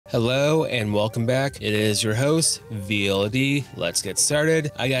Hello and welcome back. It is your host, VLD. Let's get started.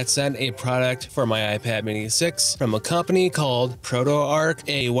 I got sent a product for my iPad mini 6 from a company called ProtoArc,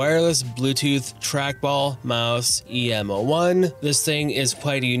 a wireless Bluetooth trackball mouse EM01. This thing is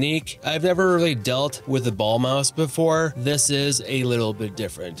quite unique. I've never really dealt with a ball mouse before. This is a little bit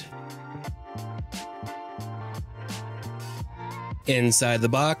different. Inside the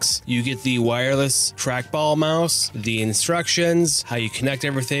box, you get the wireless trackball mouse, the instructions, how you connect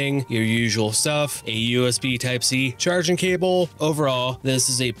everything, your usual stuff, a USB Type-C charging cable. Overall, this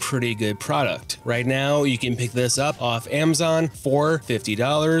is a pretty good product. Right now, you can pick this up off Amazon for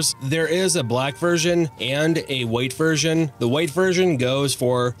 $50. There is a black version and a white version. The white version goes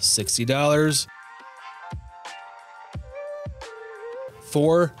for $60.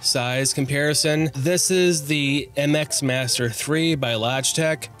 For size comparison, this is the MX Master 3 by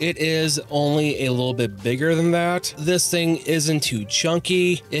Logitech. It is only a little bit bigger than that. This thing isn't too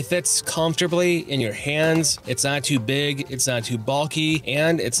chunky. It fits comfortably in your hands. It's not too big, it's not too bulky,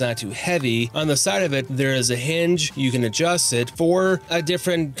 and it's not too heavy. On the side of it, there is a hinge. You can adjust it for a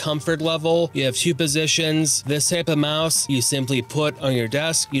different comfort level. You have two positions. This type of mouse, you simply put on your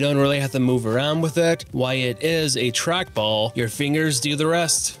desk. You don't really have to move around with it. While it is a trackball, your fingers do the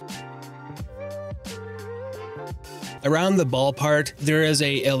rest. Around the ball part, there is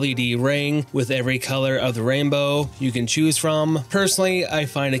a LED ring with every color of the rainbow you can choose from. Personally, I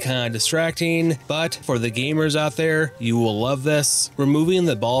find it kind of distracting, but for the gamers out there, you will love this. Removing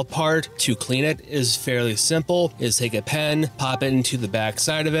the ball part to clean it is fairly simple. Is take a pen, pop it into the back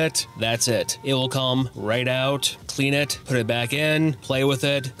side of it. That's it. It will come right out. Clean it, put it back in, play with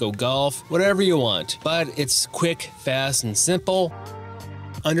it, go golf, whatever you want. But it's quick, fast, and simple.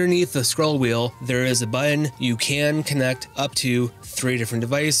 Underneath the scroll wheel, there is a button. You can connect up to 3 different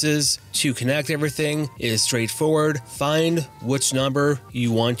devices. To connect everything is straightforward. Find which number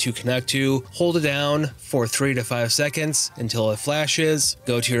you want to connect to. Hold it down for 3 to 5 seconds until it flashes.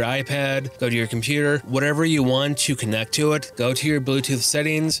 Go to your iPad, go to your computer, whatever you want to connect to it. Go to your Bluetooth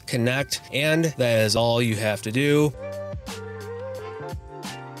settings, connect, and that is all you have to do.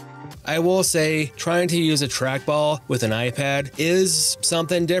 I will say, trying to use a trackball with an iPad is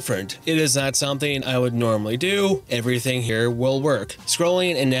something different. It is not something I would normally do. Everything here will work.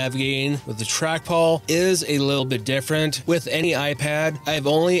 Scrolling and navigating with the trackball is a little bit different. With any iPad, I've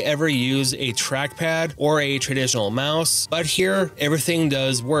only ever used a trackpad or a traditional mouse, but here everything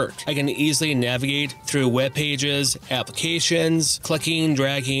does work. I can easily navigate through web pages, applications, clicking,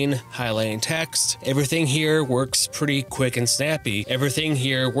 dragging, highlighting text. Everything here works pretty quick and snappy. Everything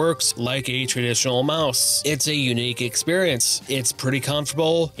here works like a traditional mouse. It's a unique experience. It's pretty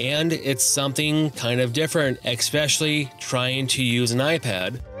comfortable and it's something kind of different, especially trying to use an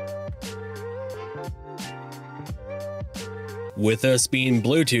iPad. With this being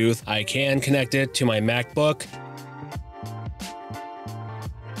Bluetooth, I can connect it to my MacBook.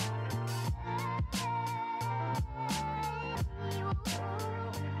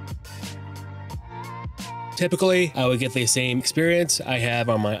 Typically, I would get the same experience I have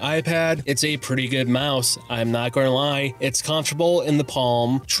on my iPad. It's a pretty good mouse, I'm not going to lie. It's comfortable in the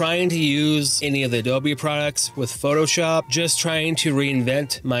palm. Trying to use any of the Adobe products with Photoshop, just trying to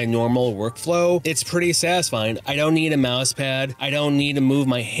reinvent my normal workflow, it's pretty satisfying. I don't need a mouse pad. I don't need to move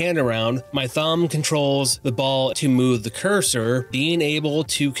my hand around. My thumb controls the ball to move the cursor. Being able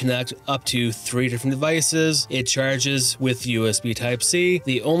to connect up to 3 different devices. It charges with USB Type-C.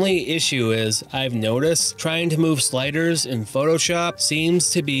 The only issue is I've noticed trying to move sliders in Photoshop seems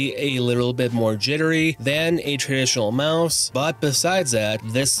to be a little bit more jittery than a traditional mouse, but besides that,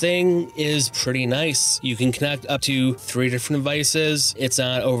 this thing is pretty nice. You can connect up to 3 different devices. It's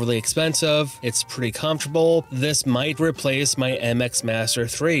not overly expensive. It's pretty comfortable. This might replace my MX Master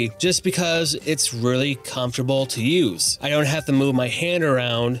 3 just because it's really comfortable to use. I don't have to move my hand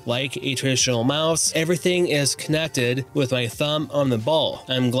around like a traditional mouse. Everything is connected with my thumb on the ball.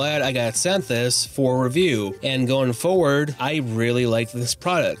 I'm glad I got sent this for review. And going forward, I really like this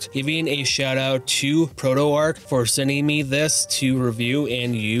product. Giving a shout out to ProtoArc for sending me this to review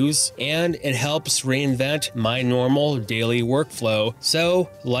and use, and it helps reinvent my normal daily workflow. So,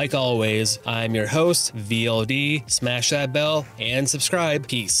 like always, I'm your host, VLD. Smash that bell and subscribe.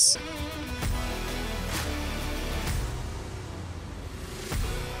 Peace.